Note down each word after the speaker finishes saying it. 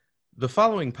The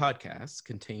following podcast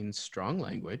contains strong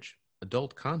language,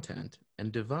 adult content,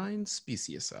 and divine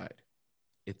specieside.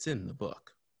 It's in the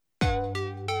book.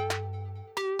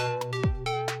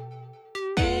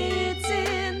 It's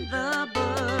in the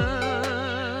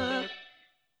book.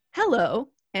 Hello,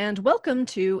 and welcome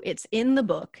to It's in the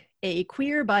Book, a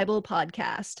queer Bible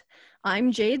podcast.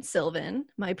 I'm Jade Sylvan.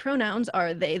 My pronouns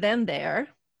are they, them, their.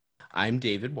 I'm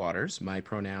David Waters. My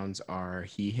pronouns are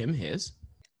he, him, his.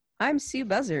 I'm Sue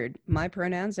Buzzard. My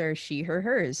pronouns are she, her,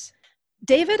 hers.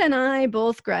 David and I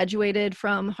both graduated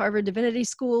from Harvard Divinity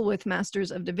School with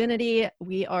Masters of Divinity.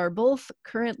 We are both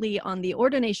currently on the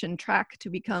ordination track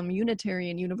to become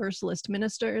Unitarian Universalist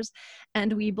ministers,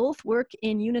 and we both work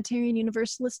in Unitarian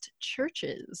Universalist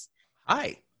churches.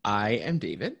 Hi, I am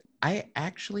David. I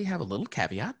actually have a little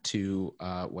caveat to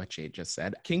what Jade just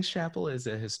said. King's Chapel is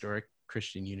a historic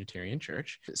Christian Unitarian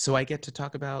church, so I get to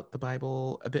talk about the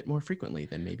Bible a bit more frequently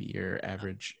than maybe your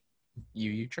average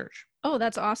UU church. Oh,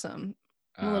 that's awesome.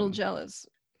 I'm a little jealous.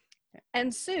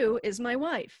 And Sue is my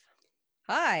wife.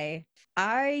 Hi.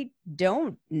 I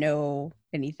don't know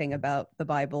anything about the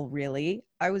Bible, really.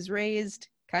 I was raised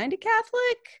kind of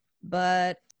Catholic,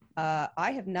 but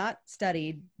I have not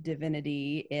studied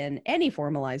divinity in any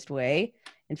formalized way.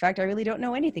 In fact, I really don't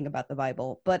know anything about the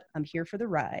Bible, but I'm here for the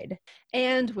ride.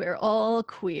 And we're all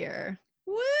queer.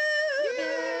 Woo!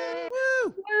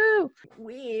 Woo! Woo!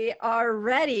 We are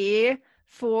ready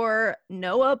for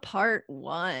Noah Part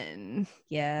 1.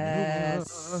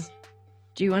 Yes.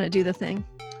 Do you want to do the thing?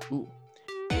 Ooh.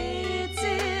 It's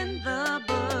in the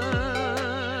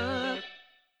book.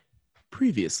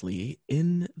 Previously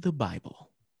in the Bible.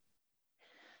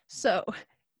 So,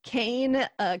 Cain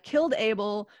killed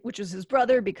Abel, which was his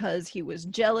brother, because he was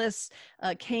jealous.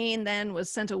 Cain then was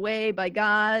sent away by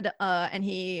God,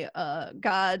 and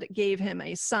God gave him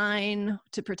a sign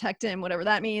to protect him, whatever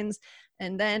that means.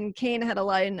 And then Cain had a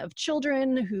line of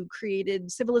children who created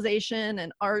civilization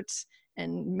and art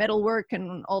and metalwork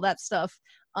and all that stuff.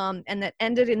 And that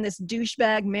ended in this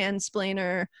douchebag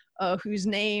mansplainer whose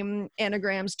name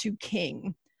anagrams to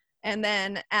king. And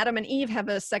then Adam and Eve have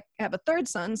a third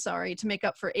son, to make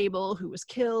up for Abel, who was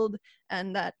killed,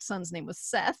 and that son's name was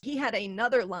Seth. He had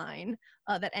another line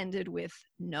that ended with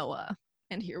Noah,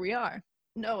 and here we are.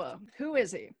 Noah, who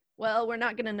is he? Well, we're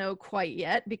not going to know quite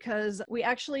yet, because we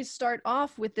actually start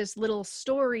off with this little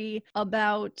story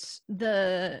about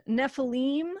the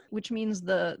Nephilim, which means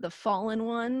the fallen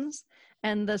ones,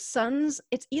 and the sons.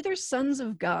 It's either sons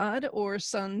of God or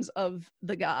sons of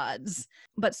the gods.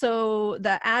 But so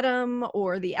the Adam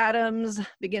or the Adams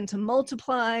begin to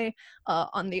multiply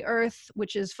on the earth,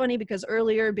 which is funny because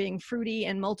earlier being fruity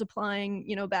and multiplying,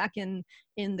 back in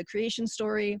the creation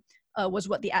story, was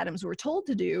what the Adams were told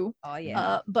to do. Oh,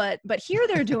 yeah. But here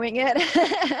they're doing it,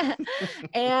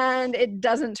 and it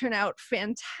doesn't turn out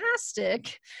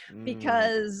fantastic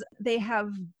because they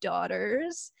have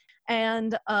daughters.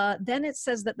 And then it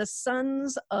says that the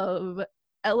sons of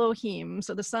Elohim,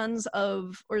 so the sons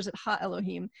of, or is it Ha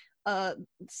Elohim,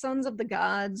 sons of the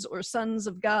gods, or sons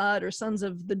of God, or sons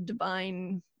of the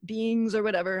divine beings, or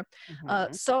whatever,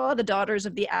 saw the daughters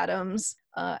of the Adams,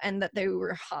 and that they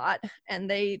were hot, and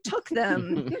they took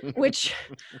them, which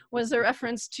was a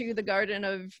reference to the Garden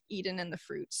of Eden and the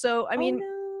fruit. So, I mean,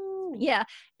 yeah,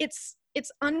 it's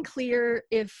unclear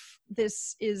if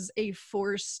this is a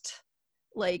forced,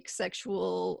 like,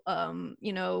 sexual,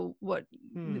 what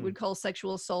we would call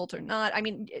sexual assault or not. I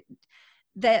mean,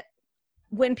 that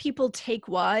when people take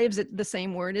wives, the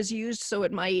same word is used, so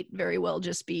it might very well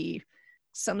just be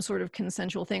some sort of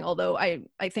consensual thing. Although I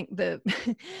think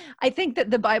I think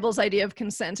that the Bible's idea of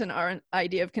consent and our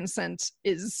idea of consent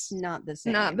is Not the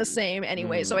same. not the same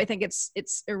anyway. So I think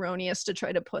it's erroneous to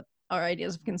try to put our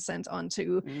ideas of consent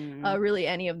onto really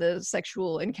any of the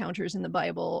sexual encounters in the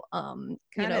Bible,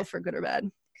 for good or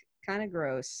bad. Kind of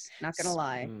gross, not gonna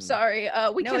lie. Sorry,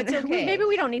 It's okay. maybe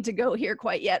we don't need to go here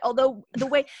quite yet. Although the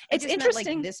way it's just meant,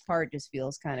 interesting, this part just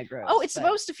feels kind of gross. oh, it's but-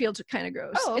 supposed to feel kind of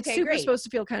gross. Oh, It's okay, super great. supposed to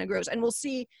feel kind of gross, and we'll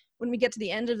see when we get to the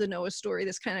end of the Noah story.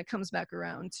 This kind of comes back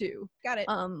around too. Got it.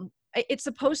 It's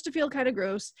supposed to feel kind of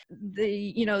gross.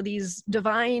 These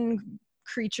divine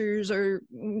creatures are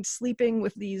sleeping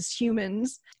with these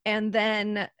humans, and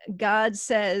then God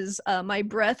says, my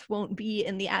breath won't be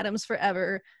in the Adams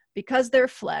forever, because they're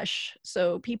flesh,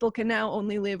 so people can now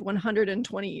only live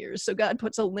 120 years. So God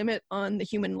puts a limit on the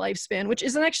human lifespan, which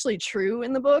isn't actually true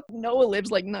in the book. Noah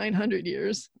lives like 900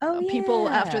 years. People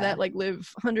after that live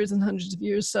hundreds and hundreds of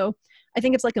years. So I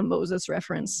think it's like a Moses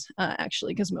reference,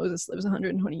 actually, because Moses lives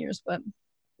 120 years.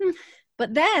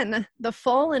 But then the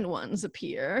fallen ones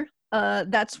appear,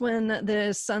 that's when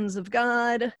the sons of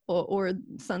God or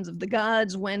sons of the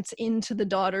gods went into the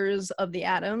daughters of the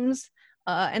Adams,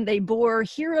 and they bore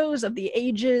heroes of the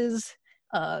ages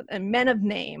and men of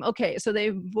name. Okay, so they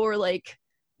bore like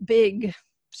big,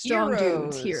 strong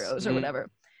dudes, heroes or whatever.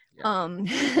 Yeah.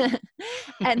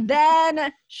 And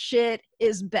then shit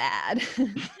is bad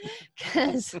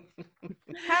because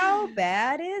How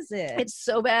bad is it? it's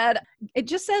so bad. It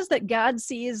just says that God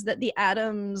sees that the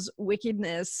Adams'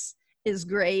 wickedness is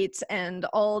great and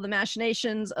all the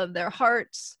machinations of their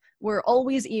hearts were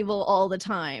always evil all the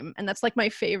time. And that's like my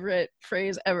favorite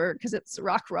phrase ever because it's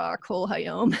rock kol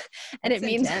hayom. And That's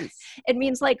intense. it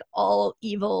means like all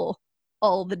evil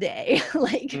all the day.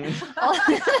 Like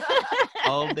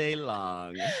All day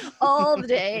long. all the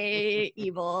day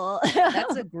evil.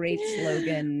 That's a great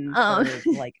slogan for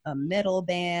like a metal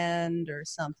band or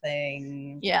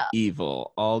something. Yeah,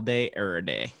 Evil all day, every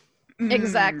day.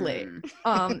 exactly.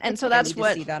 And so I that's need to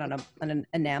what see that on an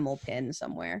enamel pin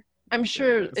somewhere. I'm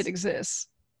sure Yes. it exists.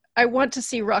 I want to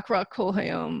see rock kol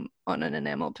hayom on an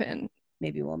enamel pin.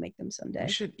 Maybe we'll make them someday.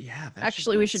 We should, yeah. That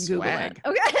Actually, we should Google it. swag.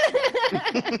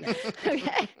 Okay.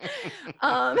 Okay.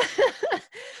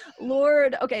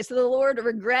 Lord, okay, so the Lord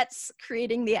regrets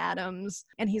creating the atoms,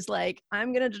 and he's like,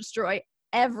 I'm going to destroy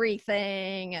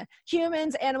everything.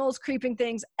 Humans, animals, creeping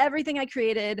things, everything I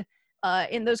created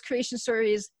in those creation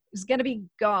stories is going to be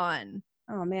gone,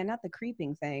 Oh man, not the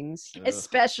creeping things. Ugh.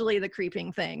 especially the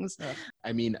creeping things.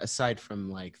 I mean, aside from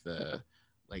like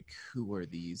who are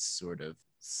these sort of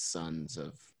sons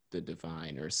of the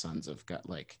divine or sons of God?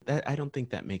 Like that, I don't think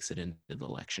that makes it into the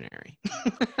lectionary.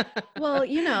 Well,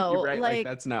 you know, You're right, like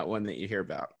that's not one that you hear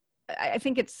about. I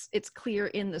think it's clear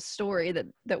in the story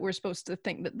that we're supposed to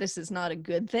think that this is not a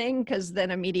good thing, because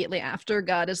then immediately after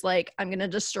God is like, I'm gonna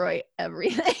destroy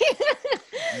everything.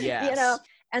 Yes. You know,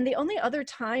 and the only other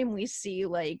time we see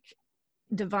like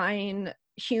divine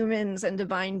humans and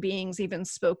divine beings even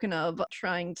spoken of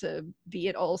trying to be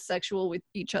at all sexual with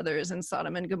each other is in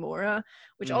Sodom and Gomorrah,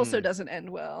 which also doesn't end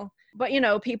well. But you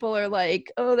know, people are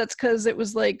like, oh, that's because it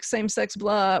was like same-sex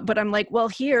blah. But I'm like, well,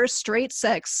 here straight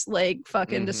sex like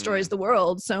fucking destroys the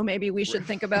world, so maybe we should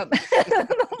think about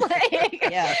like,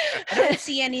 Yeah. I don't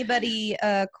see anybody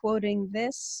quoting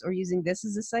this or using this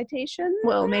as a citation.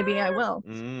 well, maybe I will.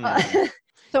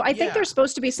 So I think Yeah. there's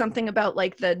supposed to be something about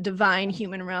like the divine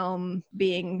human realm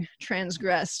being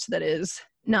transgressed that is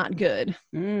not good.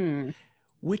 Mm.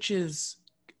 Which is,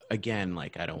 again,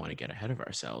 like, I don't want to get ahead of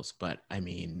ourselves, but I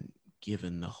mean,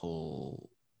 given the whole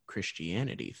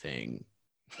Christianity thing.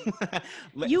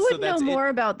 You would know more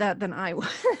about that than I would.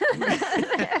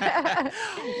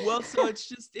 Well, so it's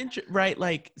just right?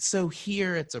 Like, so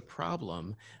here it's a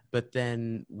problem, but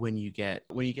then when you get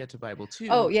to Bible 2,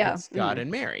 Oh, yeah. it's God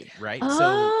and Mary, right?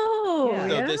 Oh, Yeah.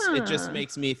 So yeah. this, it just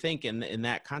makes me think in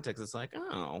that context, it's like,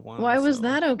 oh, well, Why was so-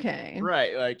 that okay?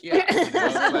 Right, like, yeah. It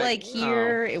wasn't like oh.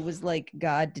 here, it was like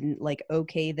God didn't like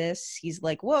okay this. He's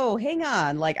like, whoa, hang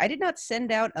on. Like, I did not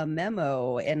send out a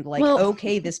memo and like Well-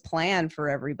 okay this plan for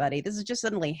everybody. This is just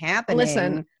suddenly happening.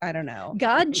 Listen, I don't know.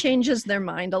 God changes their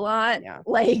mind a lot. Yeah.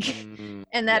 Like, Mm,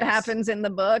 and that yes. happens in the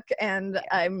book. And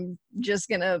I'm just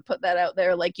going to put that out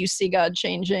there. Like, you see God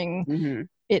changing Mhm.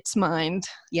 its mind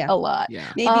Yeah. a lot.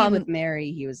 Yeah. Maybe Um, with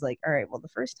Mary, he was like, all right, well, the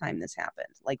first time this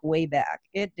happened, like way back,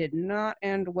 it did not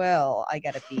end well. I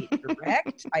got to be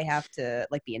direct. I have to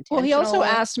like be intentional. Well, he also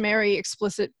asked Mary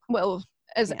explicit, well,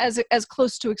 Yeah. as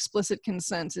close to explicit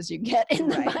consent as you get in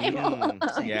the Right. Bible.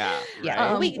 Mm, yeah.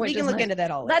 Yeah, right. we which can is look nice. into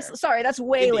that all later. That's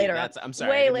way Indeed, later. I'm sorry.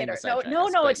 I Way didn't mean to later. sidetrack No,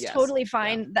 us, no, but it's yes. totally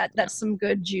fine. Yeah. That's some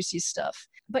good juicy stuff.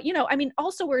 But you know, I mean,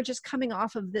 also we're just coming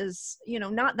off of this, you know,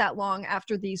 not that long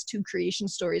after these two creation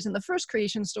stories. In the first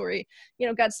creation story, you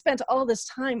know, God spent all this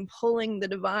time pulling the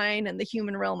divine and the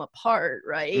human realm apart,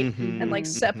 right? Mhm, And like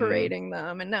mhm. separating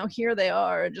them. And now here they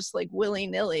are, just like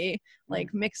willy-nilly,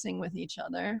 like mixing with each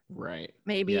other. Right.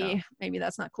 Maybe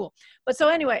that's not cool. But so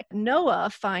anyway, Noah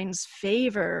finds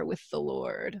favor with the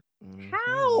Lord. Mhm.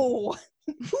 How?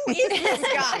 Who is this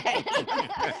guy?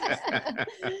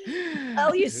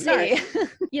 Oh, you see.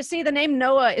 You see, the name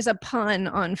Noah is a pun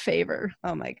on favor.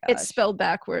 Oh my gosh. It's spelled I'm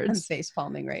backwards. face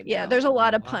palming right Yeah, now. there's a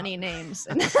lot of Wow. punny names.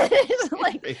 It's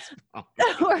like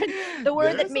the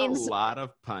word that There's means- a lot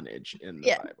of punnage in the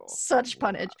Yeah, Bible. such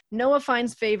Wow. punnage. Noah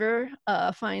finds favor,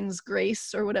 finds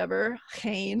grace or whatever,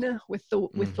 chain with the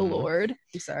Mhm. Lord.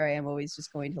 I'm sorry, I'm always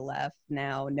just going to laugh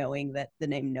now knowing that the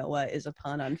name Noah is a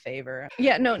pun on favor.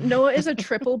 Yeah, no, Noah is a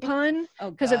triple pun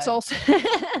Oh, because it's God. also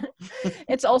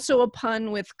it's also a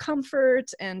pun with comfort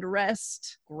and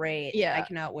rest. Great. Yeah. I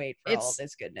cannot wait for all It's- of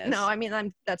this goodness. No, I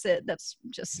mean that's it. That's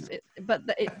just it. But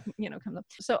it comes up.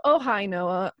 So, oh hi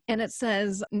Noah, and it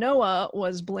says Noah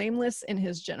was blameless in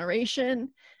his generation,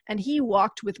 and he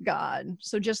walked with God.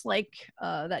 So just like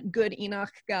that good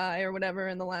Enoch guy or whatever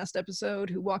in the last episode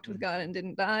who walked with God and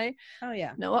didn't die, Oh,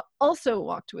 yeah. Noah also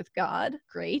walked with God.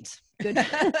 Great, good,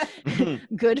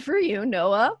 good for you,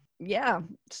 Noah. Yeah.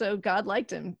 So God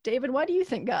liked him. David, why do you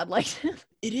think God liked him?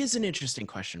 It is an interesting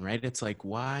question, right? It's like,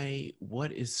 why?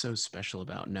 What is so special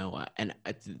about Noah? And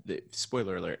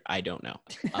spoiler alert, I don't know.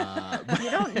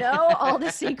 You don't know all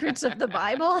the secrets of the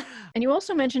Bible? And you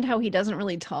also mentioned how he doesn't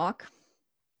really talk.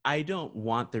 I don't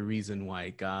want the reason why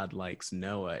God likes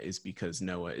Noah is because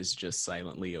Noah is just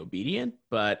silently obedient,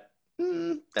 but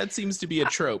that seems to be a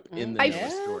trope in the I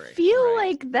Noah story. feel right?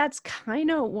 like that's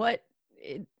kind of what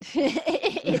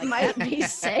it might be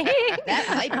saying. That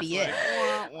might be it.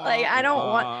 Like, I don't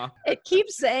want- It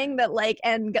keeps saying that, like,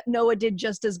 and Noah did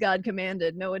just as God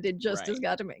commanded. Noah did just as Right.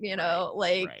 God commanded. You know,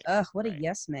 like, Right, Ugh, what a right.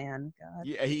 yes man. God.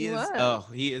 Yeah, he is. What? Oh,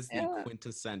 he is the Yeah.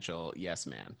 quintessential yes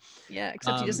man. yeah.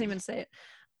 Except he doesn't Um, even say it.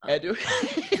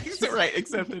 Right,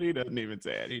 except that he doesn't even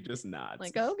say it. He just nods.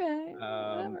 Like, okay,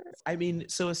 Um, whatever. I mean,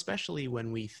 so especially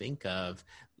when we think of,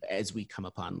 as we come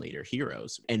upon later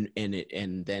heroes and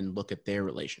then look at their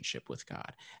relationship with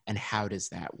God and how does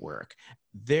that work?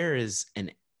 There is an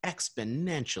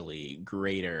exponentially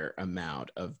greater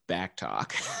amount of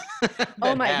backtalk. Oh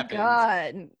that my happens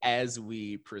God. as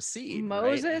we proceed. right?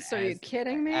 Moses, are you As-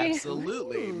 kidding me?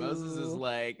 Absolutely. Moses is Ooh.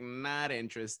 like not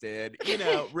interested,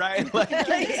 right? Like,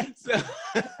 so,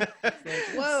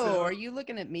 Whoa, so- are you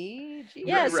looking at me? Jeez.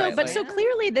 Yeah, Right, so right, but like- so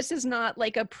clearly this is not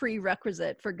like a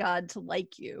prerequisite for God to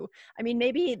like you. I mean,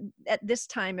 maybe at this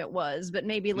time it was, but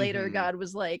maybe later Mhm. God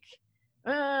was like,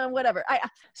 whatever.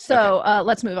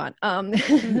 Let's move on.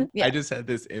 Yeah. I just had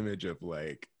this image of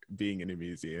like being in a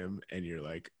museum and you're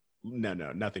like, no,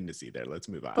 nothing to see there. Let's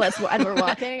move on. And we're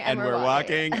walking, And we're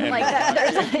walking, and like we're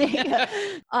that. walking.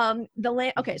 There's like, the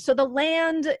land. Okay, so the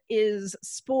land is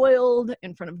spoiled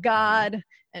in front of God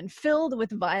and filled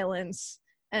with violence.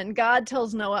 And God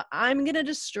tells Noah, "I'm going to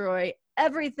destroy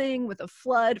everything with a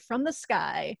flood from the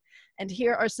sky." And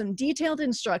here are some detailed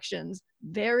instructions,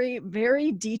 very,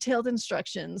 very detailed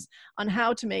instructions on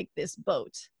how to make this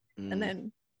boat. Mm. And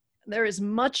then there is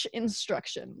much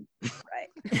instruction.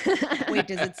 Right. Wait,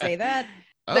 does it say that?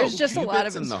 there's just a lot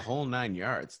cubits of in the whole 9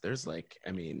 yards. There's like,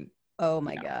 I mean, Oh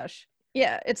my Yeah. gosh.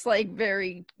 Yeah, it's like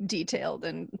very detailed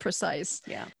and precise,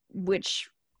 Yeah. which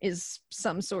is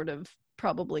some sort of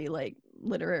probably like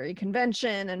literary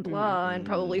convention and blah, and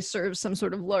probably serves some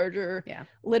sort of larger Yeah.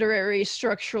 literary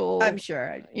structural. I'm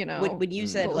sure. you know, When you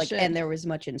said like, bullshit. and there was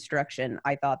much instruction,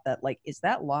 I thought that like, is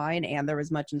that line and there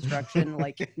was much instruction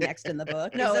like next in the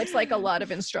book? No, Is it- it's like a lot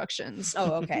of instructions.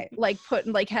 Oh, okay. Like put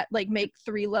like make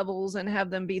 3 levels and have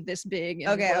them be this big. And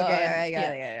Okay, blah, okay,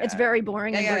 and- yeah. It's very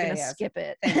boring, and Yeah, we're yeah, gonna yeah. skip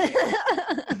it.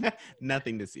 Thank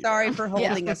nothing to see. Sorry there. for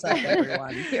holding us up,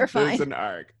 everyone. You're fine. There's an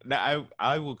arc. Now,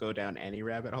 I will go down any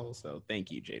rabbit hole. So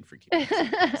thank you, Jade, for keeping. us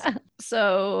in this.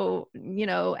 So,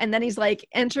 and then he's like,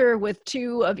 enter with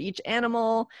 2 of each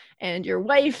animal, and your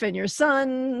wife and your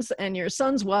sons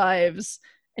wives.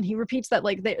 And he repeats that,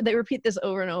 like they repeat this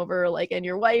over and over, like, and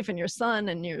your wife and your son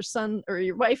and your son, or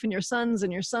your wife and your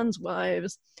sons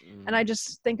wives. And I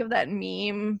just think of that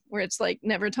meme where it's like,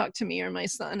 never talk to me or my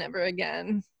son ever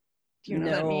again. Do you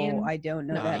know that meme? No, I don't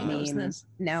know Nobody that knows meme. this.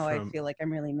 Now I From- feel like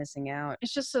I'm really missing out.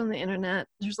 It's just on the internet.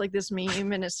 There's like this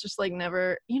meme, and it's just like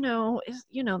never,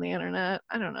 the internet.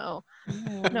 I don't know.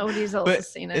 Nobody's else But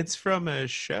has seen it. it's from a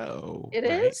show. It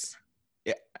right? is?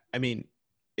 I mean,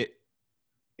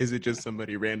 is it just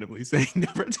somebody randomly saying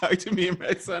 "never talk to me and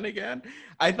my son again"?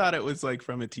 I thought it was like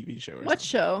from a TV show. Or What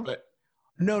something. show? But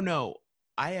no,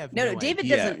 I have No, David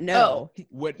idea. doesn't know.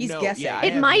 What, He's no, guessing. Yeah, I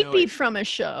It have might no be idea. from a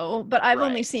show, but I've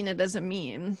only Right. seen it as a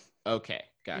meme. Okay,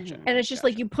 gotcha. Mhm. And it's just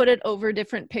like you put it over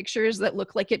different pictures that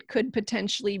look like it could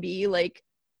potentially be like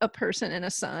a person and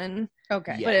a son,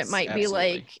 Okay. but it Yes, might be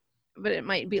absolutely. like,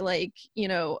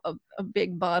 a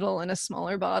big bottle and a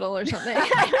smaller bottle or something.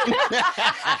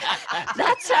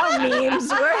 That's how memes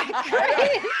work,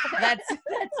 right? That's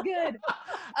good.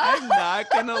 I'm not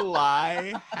gonna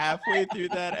lie. Halfway through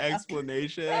that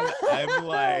explanation, I'm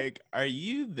like, "Are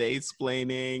you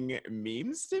they-splaining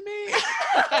memes to me?"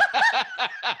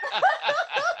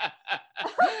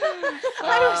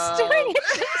 I was doing it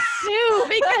to Sue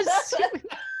because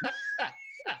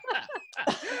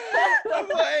I'm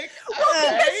like,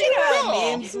 Well, okay, you know how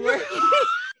cool. memes work.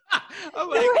 I'm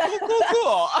like,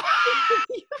 cool.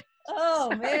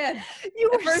 Oh man.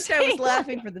 I was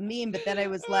laughing for the meme, but then I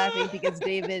was laughing because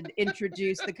David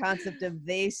introduced the concept of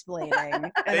they-splaining.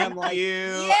 And Thank I'm like, you.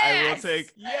 I will yes!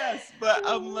 take yes, but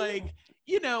I'm like,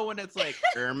 when it's like,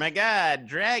 oh my god,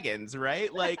 dragons,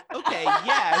 right? Like, okay,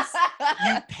 yes,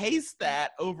 you paste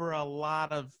that over a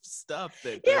lot of stuff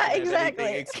that Yeah, doesn't have exactly.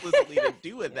 anything explicitly to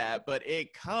do with that, but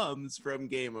it comes from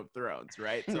Game of Thrones,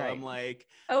 right? So Right. I'm like,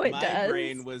 Oh, it my does.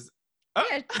 brain was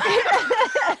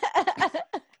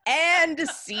and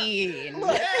scene.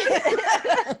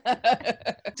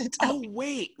 oh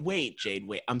wait, Jade,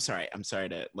 wait. I'm sorry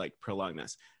to like prolong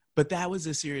this, but that was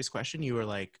a serious question. You were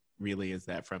like, really, is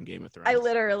that from Game of Thrones?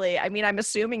 I'm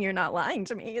assuming you're not lying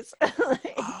to me. It's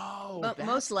like, Oh, But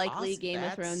most that's likely awesome. Game of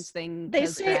That's- Thrones thing. they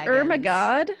does say dragons.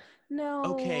 Ermagod. No.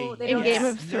 Okay, they in don't Game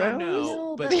yes. of No, Thrones?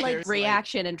 No, but but like there's,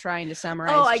 reaction and trying to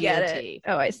summarize. Oh, I get GOT. it.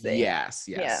 Oh, I see. Yes.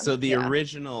 Yeah, So the yeah.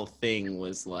 original thing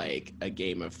was like a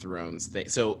Game of Thrones thing.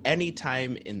 So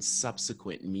anytime in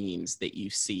subsequent memes that you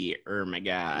see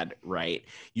Ermagod, right,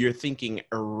 you're thinking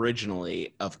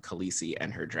originally of Khaleesi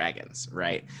and her dragons,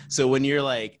 right? So when you're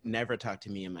like, never talk to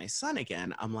me and my son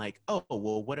again, I'm like, oh,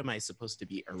 well, what am I supposed to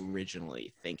be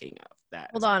originally thinking of? That.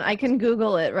 Hold on, I can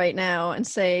Google it right now and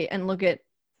look at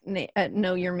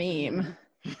Know Your Meme.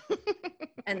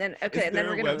 And then Is and then there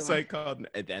we're a gonna website called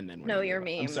and then we're Know gonna Your move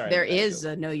on. I'm Meme. sorry, There I is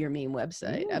don't- a Know Your Meme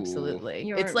website. Ooh. Absolutely.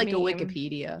 Your It's like a meme.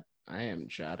 Wikipedia. I am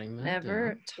jotting that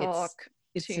Never down. talk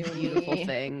It's to a beautiful me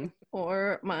thing.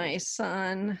 or my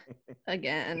son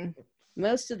again.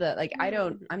 Most of the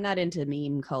I'm not into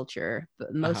meme culture,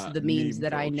 but most of the memes Meme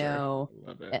that I culture. know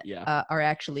Love it. Yeah. are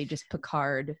actually just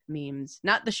Picard memes.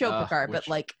 Not the show Picard, but which-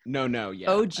 like No, yeah.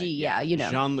 OG, yeah, you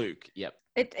know. Jean-Luc. Yep.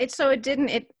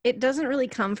 It doesn't really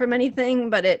come from anything,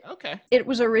 but Okay. it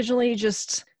was originally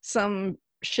just some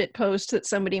shit post that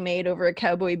somebody made over a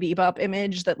Cowboy Bebop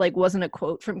image that like wasn't a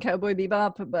quote from Cowboy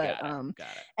Bebop, but Got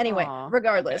anyway, Aw.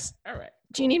 regardless. it. All right.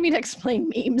 Do you need me to explain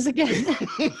memes again?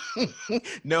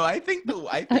 No, I think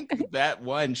that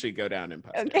one should go down in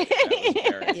posterity.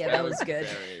 Okay. Yeah, that was good.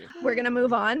 We're gonna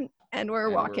move on and we're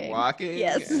walking. We're walking.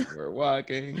 Yes. And we're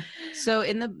walking. so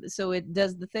it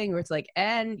does the thing where it's like,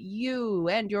 and you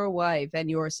and your wife and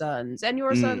your sons and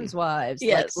your sons' wives.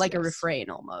 Yes, like a yes. refrain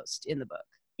almost in the book.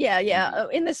 Yeah,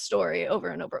 Mhm. in this story over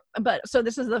and over. But so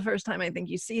this is the first time I think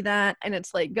you see that, and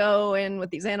it's like go in with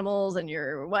these animals and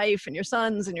your wife and your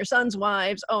sons'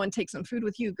 wives. Oh, and take some food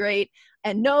with you, great.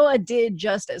 And Noah did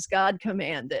just as God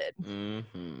commanded.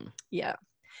 Mm-hmm. Yeah.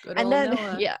 Good And old then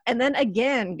Noah. and then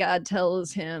again God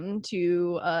tells him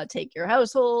to take your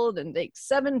household and take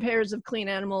 7 pairs of clean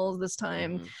animals this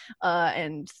time,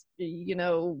 and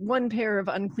 1 pair of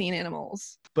unclean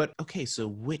animals. But okay, so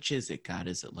which is it, God?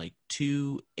 Is it like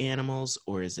 2 animals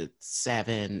or is it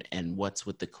 7? And what's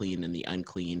with the clean and the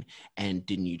unclean? And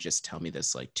didn't you just tell me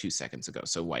this like 2 seconds ago?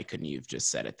 So why couldn't you have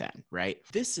just said it then, right?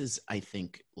 This is, I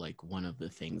think, like one of the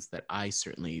things that I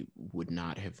certainly would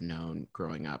not have known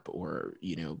growing up or,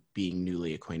 being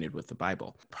newly acquainted with the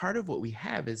Bible. Part of what we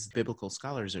have is biblical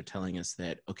scholars are telling us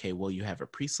that, okay, well, you have a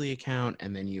priestly account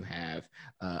and then you have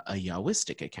a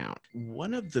Yahwistic account.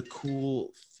 One of the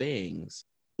cool things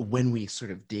when we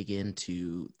sort of dig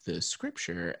into the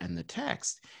scripture and the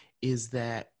text is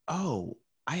that, oh,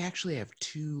 I actually have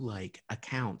 2 like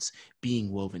accounts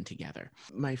being woven together.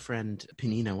 My friend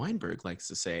Penina Weinberg likes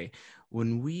to say,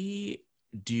 when we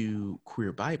do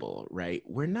Queer Bible, right,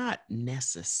 we're not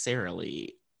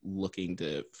necessarily looking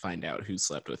to find out who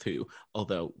slept with who,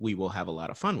 although we will have a lot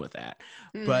of fun with that.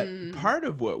 But part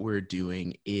of what we're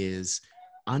doing is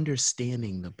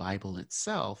understanding the Bible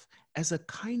itself as a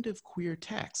kind of queer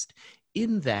text,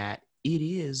 in that it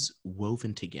is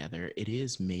woven together, it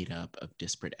is made up of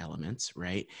disparate elements,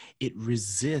 right? It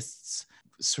resists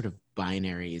sort of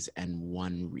binaries and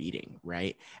one reading,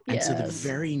 right? And so the Yes.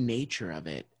 very nature of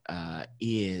it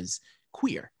is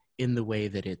queer in the way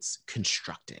that it's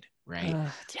constructed, right?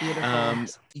 It's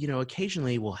beautiful.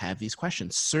 Occasionally we'll have these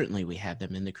questions. Certainly we had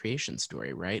them in the creation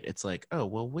story, right? It's like, oh,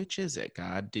 well, which is it,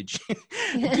 God? Did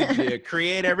you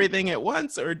create everything at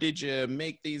once, or did you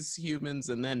make these humans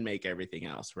and then make everything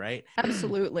else, right?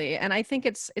 Absolutely. And I think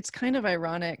it's kind of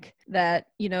ironic that,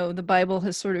 the Bible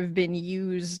has sort of been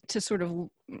used to sort of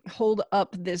hold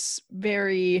up this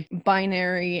very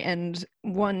binary and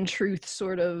one truth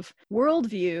sort of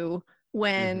worldview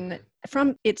when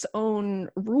from its own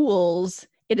rules,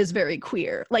 it is very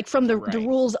queer. Like from the Right.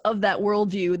 rules of that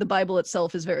worldview, the Bible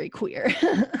itself is very queer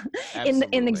in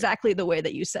Absolutely. exactly the way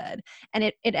that you said. And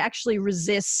it actually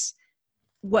resists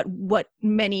what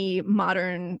many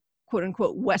modern quote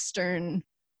unquote Western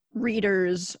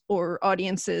readers or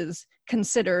audiences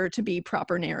consider to be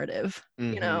proper narrative.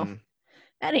 Mhm.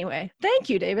 Anyway, thank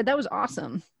you, David. That was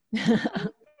awesome.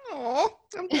 Oh,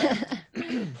 I'm glad.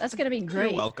 That's gonna be You're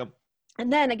great. welcome.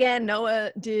 And then again,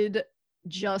 Noah did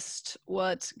just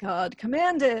what God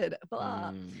commanded.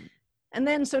 Blah. And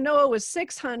then so Noah was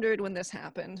 600 when this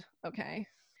happened. Okay.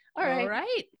 All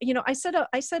right. You know, I said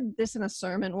this in a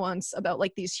sermon once about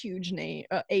like these huge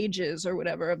ages or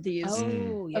whatever of these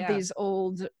Oh, yeah. of these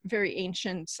old, very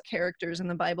ancient characters in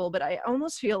the Bible, but I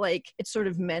almost feel like it's sort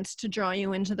of meant to draw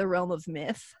you into the realm of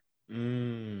myth.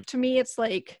 To me, it's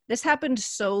like this happened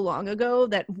so long ago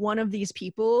that one of these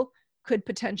people could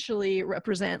potentially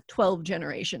represent 12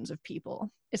 generations of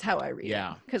people, is how I read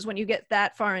Yeah. it. Because when you get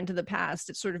that far into the past,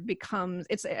 it sort of becomes,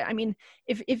 I mean,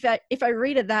 if I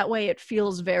read it that way, it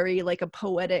feels very like a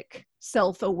poetic,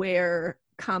 self-aware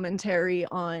commentary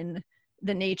on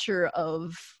the nature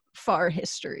of far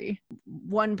history.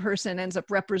 One person ends up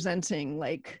representing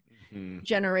like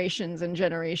generations and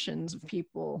generations of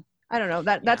people. I don't know,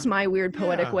 that's my weird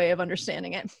poetic Yeah. way of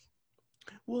understanding it.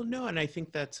 Well, no, and I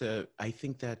think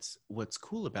that's what's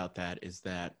cool about that is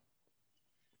that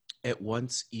at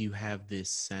once you have this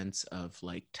sense of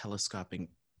like telescoping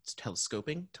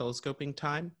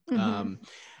time.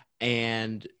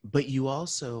 But you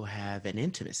also have an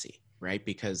intimacy, right?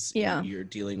 Because you're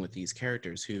dealing with these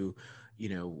characters who, you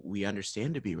know, we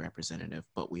understand to be representative,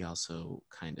 but we also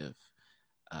kind of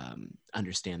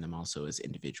understand them also as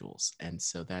individuals. And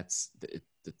so that's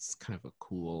kind of a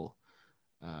cool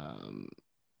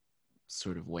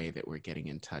sort of way that we're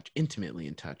getting intimately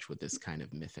in touch with this kind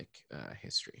of mythic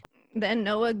history. Then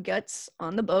Noah gets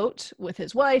on the boat with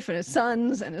his wife and his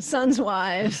sons'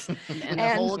 wives And the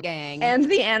whole gang.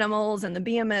 and the animals and the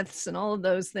behemoths and all of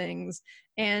those things.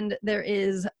 And there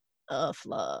is a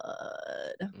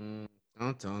flood. Dun,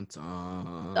 dun,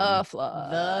 dun. The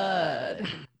flood. The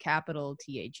capital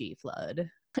THE flood.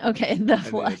 Okay, the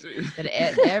flood. That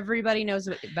everybody knows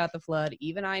about the flood.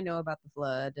 Even I know about the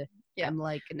flood. Yeah. I'm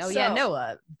like, So-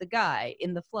 Noah, the guy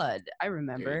in the flood. I There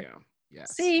remember. you go.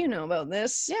 Yes. See, you know about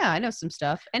this. Yeah, I know some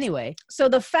stuff. Anyway, So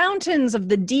the fountains of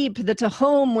the deep, the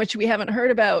Tehom, which we haven't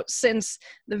heard about since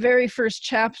the very first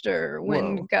chapter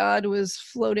when Whoa. God was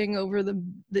floating over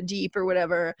the deep or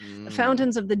whatever. The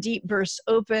fountains of the deep burst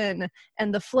open,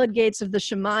 and the floodgates of the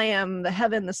Shemayim, the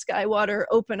heaven, the sky water,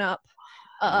 open up.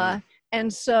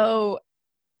 And so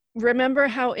remember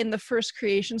how in the first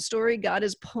creation story, God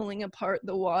is pulling apart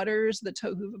the waters, the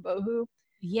Tohu Vabohu?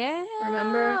 yeah.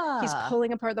 Remember? He's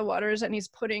pulling apart the waters and he's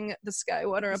putting the sky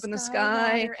water up in the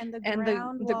sky water and the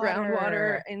the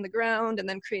groundwater in the ground and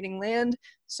then creating land.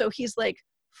 So he's like,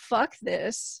 fuck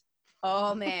this.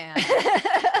 Oh man.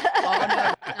 Oh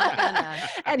no, not gonna.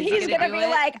 And he's gonna be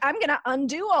like, I'm gonna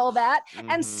undo all that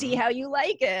and see how you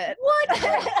like it. What?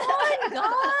 Oh my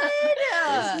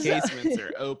god. Those casements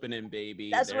are opening, baby.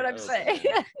 That's They're what I'm saying.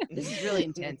 opening. This is really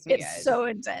intense, you It's guys. so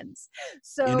intense.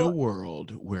 So In a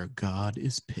world where God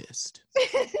is pissed.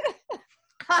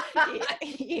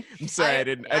 I'm sorry, I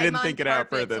didn't I'm think on it out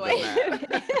carpet, further so than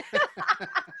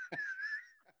that.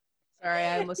 Sorry,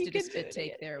 I almost You did a can do spit it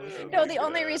take there. No, the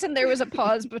only reason there was a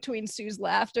pause between Sue's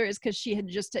laughter is because she had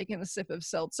just taken a sip of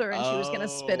seltzer and she was going to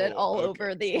spit it all Oh,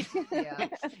 over the. Yeah.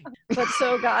 But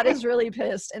so God is really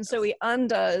pissed. And so he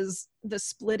undoes the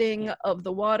splitting of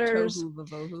the waters. Tohu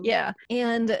vavohu. Yeah.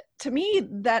 And to me,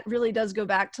 that really does go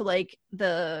back to like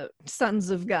the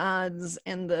sons of gods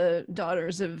and the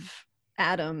daughters of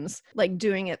Adams, like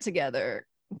doing it together.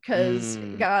 Because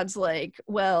God's like,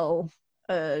 well,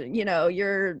 you know,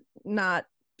 you're not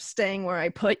staying where I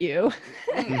put you.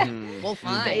 Well,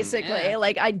 fine. Basically, Yeah.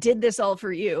 like I did this all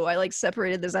for you. I like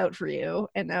separated this out for you,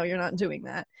 and now you're not doing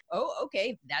that. Oh,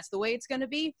 okay. That's the way it's gonna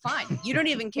be. Fine. You don't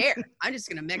even care. I'm just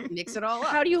gonna mix it all up.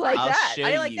 How do you like I'll that? show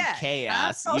I like you that.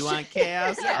 chaos. I'll You want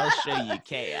chaos? Yeah. I'll show you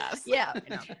chaos. Yeah.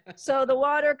 You know. So the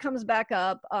water comes back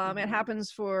up. It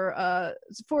happens for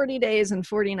 40 days and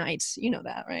 40 nights. You know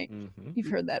that, right? Mhm. You've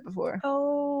heard that before.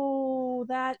 Oh,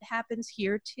 that happens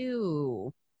here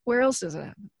too. Where else does it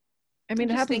happen? I mean,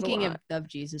 it Just happens thinking a lot. of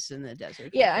Jesus in the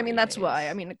desert. for Yeah, I 40 mean that's why.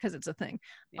 days. I mean, because it's a thing.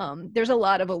 Yeah. There's a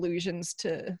lot of allusions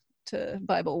to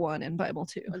Bible 1 and Bible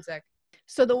 2. One sec.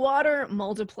 So the water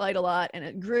multiplied a lot and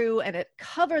it grew and it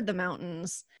covered the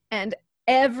mountains and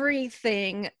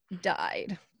everything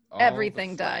died. All the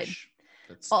Everything died. flesh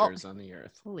that All- stirs on the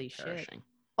earth. Holy shit. perishing.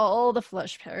 All the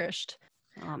flesh perished.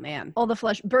 Oh man. All the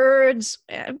flesh. Birds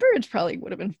probably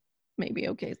would have been maybe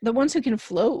okay. The ones who can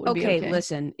float would be Okay, okay.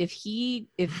 listen.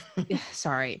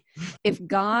 Sorry, if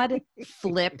God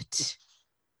flipped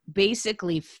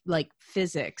basically like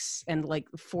physics and like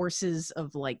forces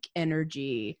of like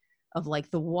energy of like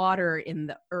the water in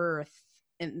the earth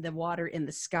and the water in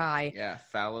the sky Yeah,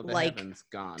 foul of the Like, heavens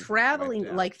gone. traveling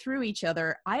Wiped out. like through each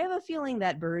other, I have a feeling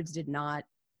that birds did not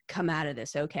come out of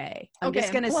this okay. I'm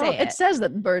just gonna well, say it says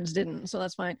that birds didn't, so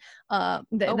that's fine. That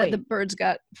wait. the birds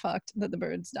got fucked, that the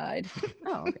birds died.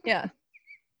 Oh, okay. Yeah,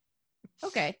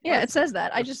 Okay. yeah, it says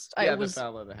that. I was the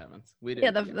fowl of the heavens. We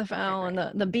yeah, didn't. the fowl okay,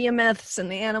 and the behemoths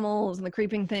and the animals and the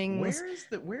creeping things.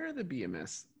 Where are the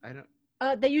BMS? I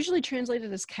don't. They usually translate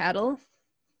it as cattle.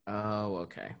 Oh,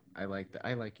 okay. I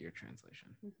like your translation.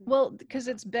 Well, because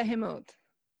it's behemoth,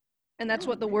 and that's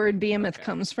what the okay. word behemoth Okay.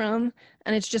 comes from,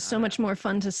 and it's just so much more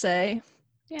fun to say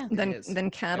Yeah. than is.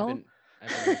 cattle.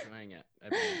 I've been enjoying it.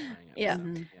 Yeah. So,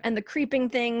 Mhm. And the creeping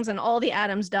things and all the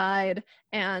atoms died,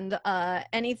 and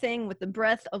anything with the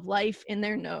breath of life in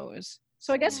their nose.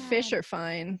 So I guess fish are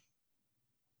fine.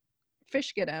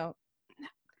 Fish get out.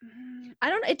 I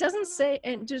don't. It doesn't say.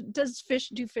 And does fish?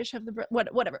 Do fish have the breath?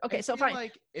 Whatever. Okay, I so feel fine.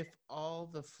 like if all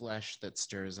the flesh that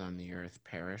stirs on the earth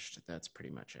perished, that's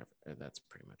pretty much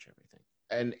everything.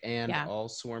 And Yeah. all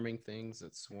swarming things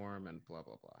that swarm and blah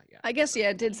blah blah. Yeah. I guess So- yeah.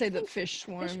 It did say that fish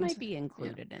swarmed. Fish might be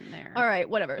included in there. All right,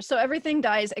 whatever. So everything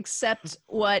dies except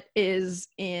what is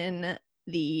in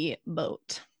the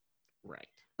boat. Right.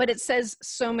 But it says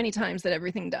so many times that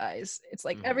everything dies. It's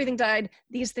like Mhm. everything died,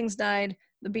 these things died,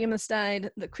 the behemoths died,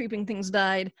 the creeping things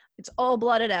died. It's all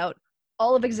blotted out.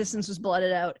 All of existence was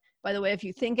blotted out. By the way, if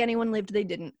you think anyone lived, they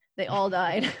didn't. They all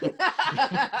died.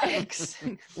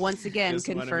 Once again, Just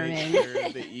wanna confirming. make sure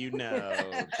that you know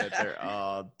that they're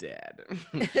all dead.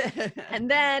 And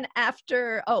then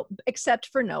after, except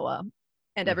for Noah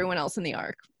and Mhm. everyone else in the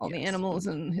ark, all the Yes. animals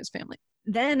and his family.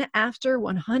 Then after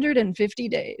 150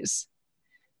 days,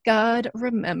 God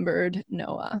remembered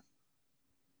Noah.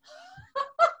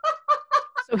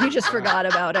 So he just forgot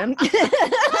about him.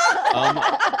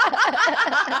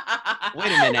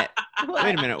 Wait a minute.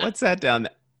 Wait a minute. What's that down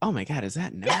there? Oh my God, is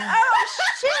that Noah? Oh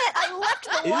shit! I left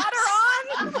the water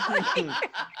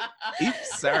on.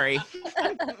 Oops, sorry.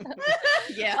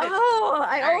 Yeah. Oh,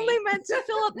 I Sorry. only meant to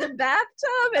fill up the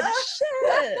bathtub and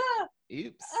shit.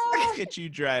 Oops. Let's get you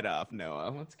dried off,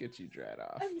 Noah. Let's get you dried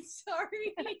off. I'm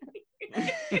sorry.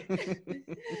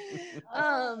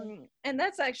 And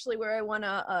that's actually where I want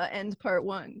to end part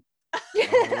one. All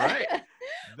right.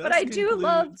 But I do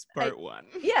love- concludes part one.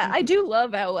 Yeah, I do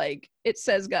love how like it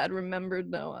says God remembered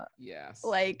Noah. Yes.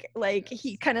 Like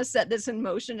he Yes. kind of set this in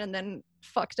motion and then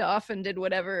fucked off and did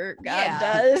whatever God Yeah.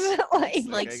 does. like, It's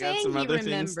like I got saying some he other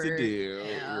things to remembered. do.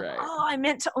 Yeah. Right. oh, I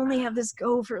meant to only have this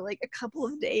go for like a couple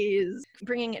of days.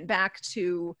 Bringing it back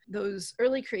to those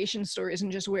early creation stories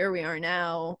and just where we are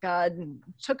now, God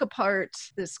took apart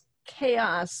this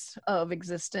chaos of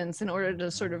existence in order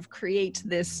to sort of create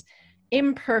this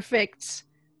imperfect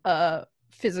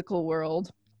physical world.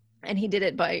 And he did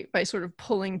it by sort of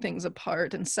pulling things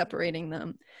apart and separating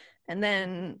them. And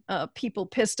then people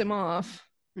pissed him off.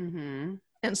 Mm-hmm.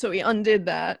 And so he undid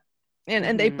that.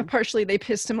 And they Mhm. partially they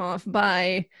pissed him off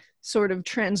by sort of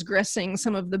transgressing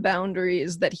some of the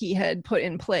boundaries that he had put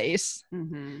in place.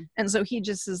 Mm-hmm. And so he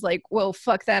just is like, well,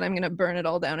 fuck that. I'm going to burn it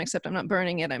all down, except I'm not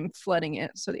burning it. I'm flooding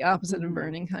it. So the opposite of Mhm.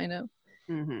 burning, kind of.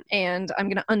 Mm-hmm. And I'm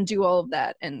going to undo all of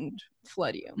that and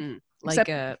flood you. Like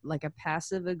a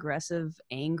passive aggressive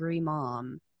angry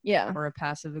mom Yeah. or a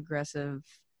passive aggressive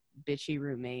bitchy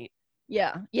roommate.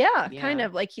 Yeah. Kind Yeah.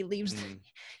 of like he leaves Mm.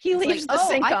 he It's leaves like, the oh,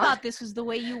 sink I on. thought this was the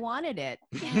way you wanted it.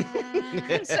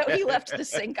 Yeah. So he left the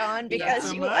sink on because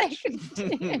Not he so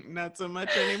much. like Not so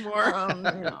much anymore.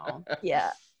 No.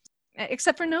 yeah.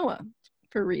 Except for Noah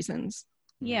for reasons.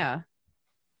 Yeah.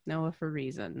 Noah for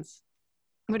reasons.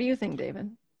 What do you think,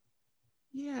 David?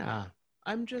 Yeah.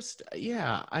 I'm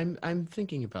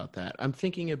thinking about that. I'm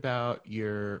thinking about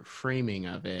your framing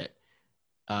of it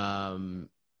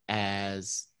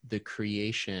as the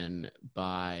creation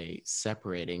by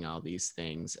separating all these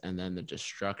things and then the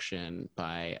destruction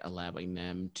by allowing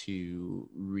them to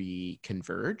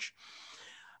reconverge.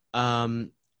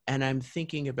 And I'm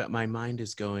thinking about, my mind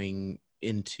is going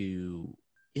into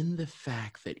in the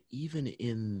fact that even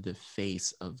in the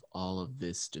face of all of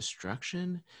this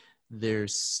destruction,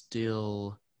 there's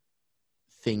still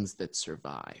things that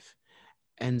survive.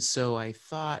 And so I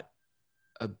thought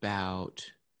about,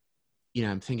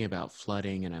 I'm thinking about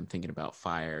flooding and I'm thinking about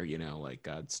fire, like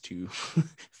God's two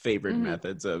favorite Mhm.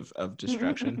 methods of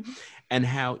destruction. And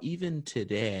how even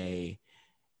today,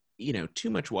 too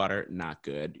much water, not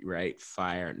good, right?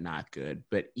 Fire, not good.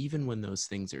 But even when those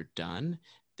things are done,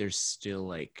 there's still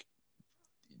like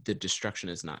the destruction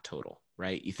is not total,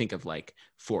 right? You think of like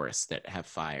forests that have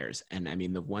fires. And I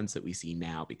mean, the ones that we see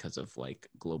now because of like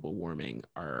global warming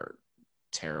are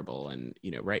terrible and,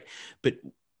 right? But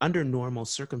under normal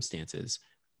circumstances,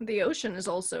 The ocean is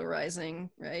also rising,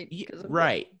 right? Ye- 'Cause of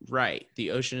right.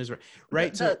 The ocean is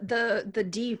right. So the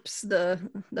deeps, the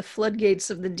floodgates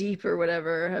of the deep or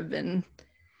whatever have been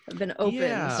opened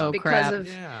Yeah. Oh, because crap. of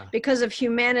yeah. because of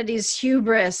humanity's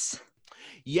hubris.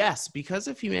 Yes, because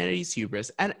of humanity's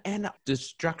hubris, and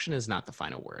destruction is not the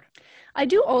final word. I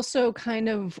do also kind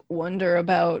of wonder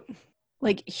about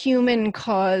like human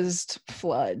caused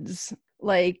floods,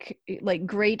 like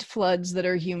great floods that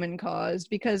are human caused,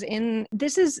 because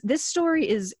this story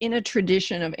is in a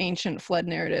tradition of ancient flood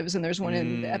narratives, and there's one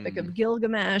in the Epic of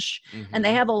Gilgamesh, and they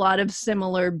Mhm. have a lot of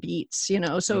similar beats, so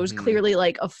it was Mhm. clearly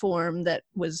like a form that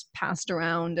was passed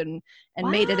around and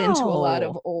made it into a lot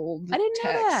of Wow. old I didn't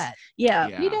know texts. that. Yeah.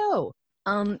 Yeah.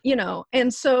 Neato.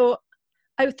 And so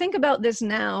I think about this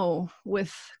now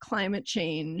with climate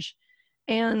change,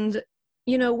 and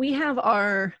we have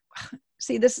our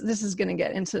see this is going to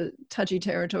get into touchy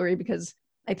territory, because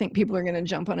I think people are going to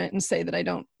jump on it and say that I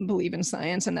don't believe in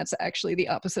science, and that's actually the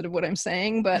opposite of what I'm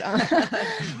saying. But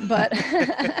but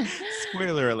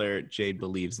Spoiler alert: Jade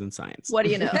believes in science. what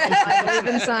do you know? I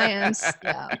believe in science.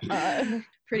 Yeah,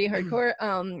 pretty hardcore.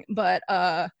 But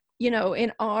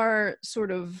in our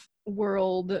sort of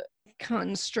world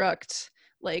construct,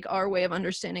 like our way of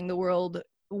understanding the world,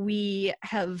 we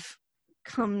have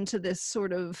come to this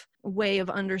sort of way of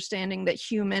understanding that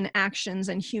human actions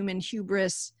and human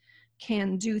hubris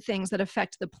can do things that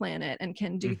affect the planet and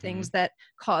can do things that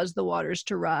cause the waters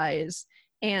to rise.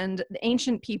 And the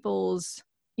ancient peoples,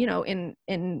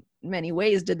 in many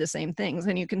ways did the same things.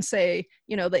 And you can say,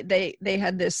 they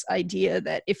had this idea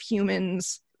that if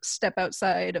humans step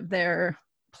outside of their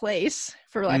place,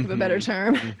 for lack of a better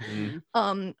term,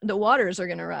 the waters are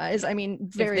going to rise. I mean,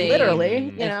 very they-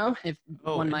 literally, If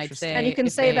Oh, one might interesting. say, and you can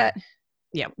if say they- that,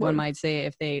 yeah, Well- one might say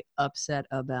if they upset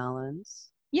a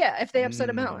balance. yeah, if they upset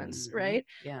a balance, Mm. right?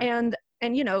 Yeah.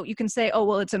 And you can say, oh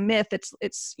well, it's a myth,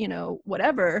 it's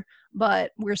whatever,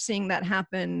 but we're seeing that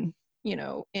happen,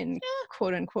 in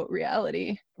quote unquote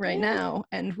reality right now,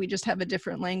 and we just have a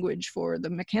different language for the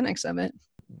mechanics of it.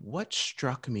 What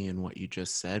struck me in what you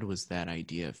just said was that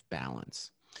idea of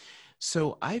balance.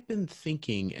 So I've been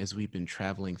thinking as we've been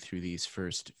traveling through these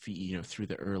first, through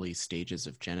the early stages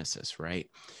of Genesis, right?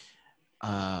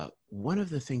 One of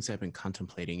the things I've been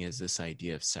contemplating is this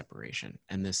idea of separation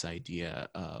and this idea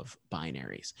of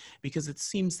binaries, because it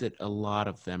seems that a lot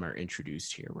of them are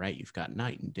introduced here, right? You've got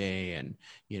night and day, and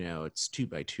it's 2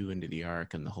 by 2 into the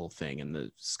ark and the whole thing, and the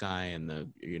sky and the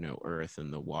earth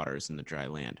and the waters and the dry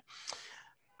land.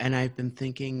 And I've been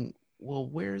thinking, well,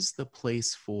 where's the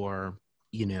place for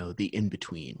the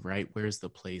in-between, right? Where's the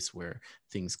place where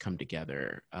things come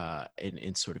together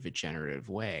in sort of a generative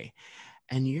way?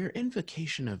 And your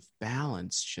invocation of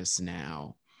balance just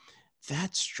now,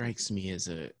 that strikes me as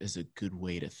a good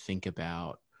way to think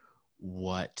about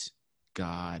what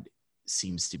God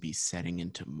seems to be setting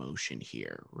into motion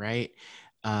here, right?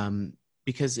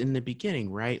 Because in the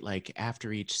beginning, right, like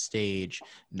after each stage,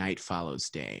 night follows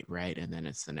day, right? And then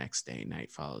it's the next day,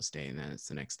 night follows day, and then it's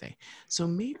the next day. So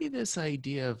maybe this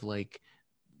idea of like,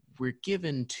 we're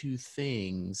given two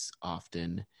things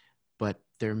often, but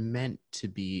they're meant to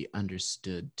be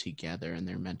understood together, and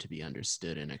they're meant to be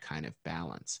understood in a kind of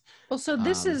balance. Well, so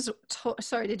this is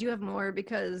sorry, did you have more?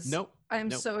 Because Nope. I'm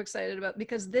Nope. so excited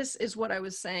because this is what I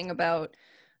was saying about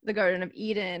the Garden of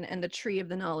Eden and the tree of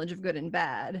the knowledge of good and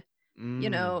bad.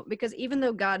 Because even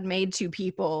though God made two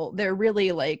people, they're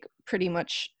really like pretty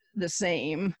much the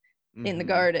same in the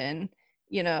garden.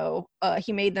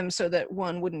 He made them so that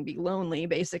one wouldn't be lonely,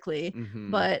 basically.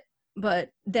 But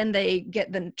then they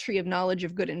get the tree of knowledge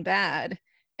of good and bad,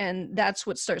 and that's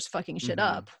what starts fucking shit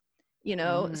up.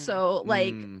 So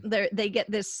like they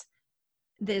get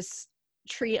this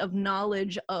tree of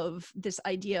knowledge of this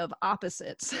idea of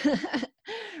opposites,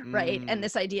 right? And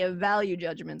this idea of value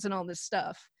judgments and all this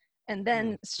stuff. And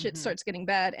then shit starts getting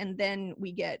bad, and then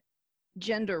we get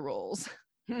gender roles,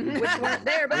 which weren't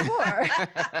there before,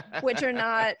 which are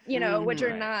not, which are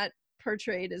Right. not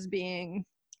portrayed as being.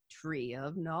 Tree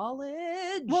of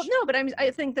knowledge. Well, no, but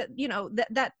I think that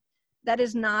that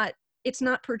is not. It's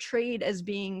not portrayed as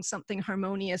being something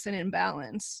harmonious and in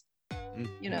balance.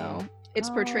 It's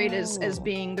portrayed as Oh.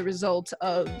 being the result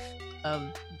of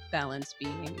balance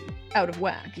being. out of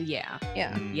whack. Yeah.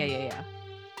 Yeah. Yeah.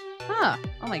 Huh.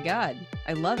 Oh my God.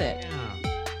 I love it. Yeah.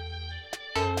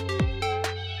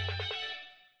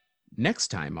 Next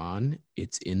time on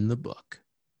It's in the Book.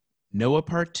 Noah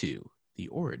Part 2, The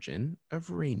Origin of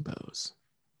Rainbows.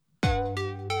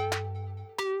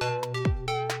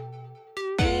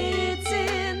 It's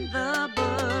in the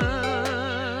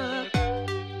book.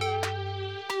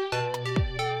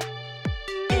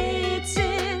 It's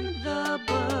in the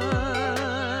book.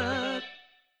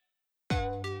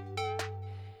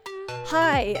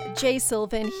 Hi, Jay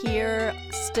Sylvan here.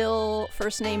 Still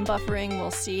first name buffering. We'll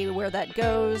see where that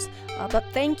goes. But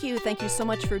thank you so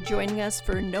much for joining us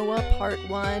for Noah Part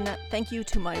 1. Thank you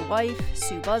to my wife,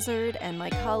 Sue Buzzard, and my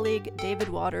colleague, David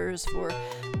Waters, for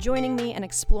joining me and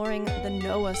exploring the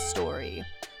Noah story.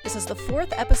 This is the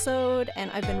 4th episode,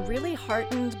 and I've been really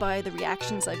heartened by the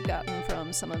reactions I've gotten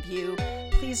from some of you.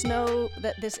 Please know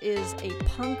that this is a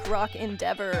punk rock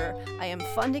endeavor. I am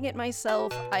funding it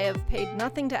myself. I have paid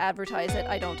nothing to advertise it.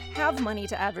 I don't have money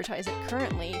to advertise it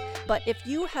currently. But if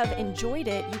you have enjoyed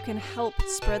it, you can help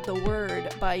spread the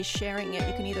word by sharing it.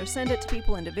 You can either send it to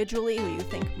people individually who you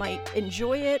think might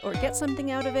enjoy it or get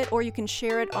something out of it, or you can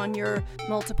share it on your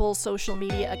multiple social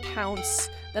media accounts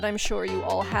that I'm sure you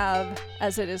all have,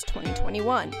 as it is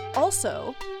 2021.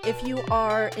 Also, if you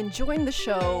are enjoying the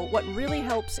show, what really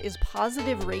helps is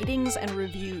positive ratings and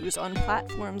reviews on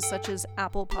platforms such as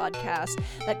Apple Podcasts.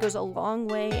 That goes a long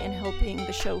way in helping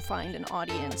the show find an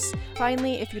audience.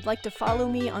 Finally, if you'd like to follow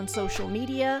me on social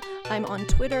media, I'm on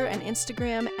Twitter and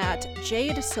Instagram at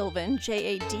Jade Sylvan,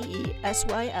 JadeSylvan.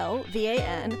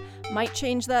 Might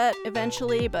change that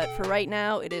eventually, but for right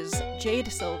now, it is Jade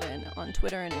Sylvan on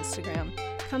Twitter and Instagram.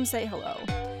 Come say hello.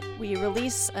 We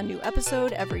release a new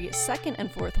episode every second and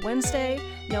fourth Wednesday.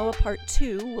 Noah Part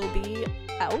 2 will be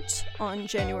out on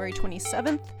January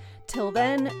 27th. Till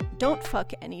then, don't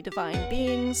fuck any divine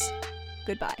beings.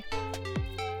 Goodbye.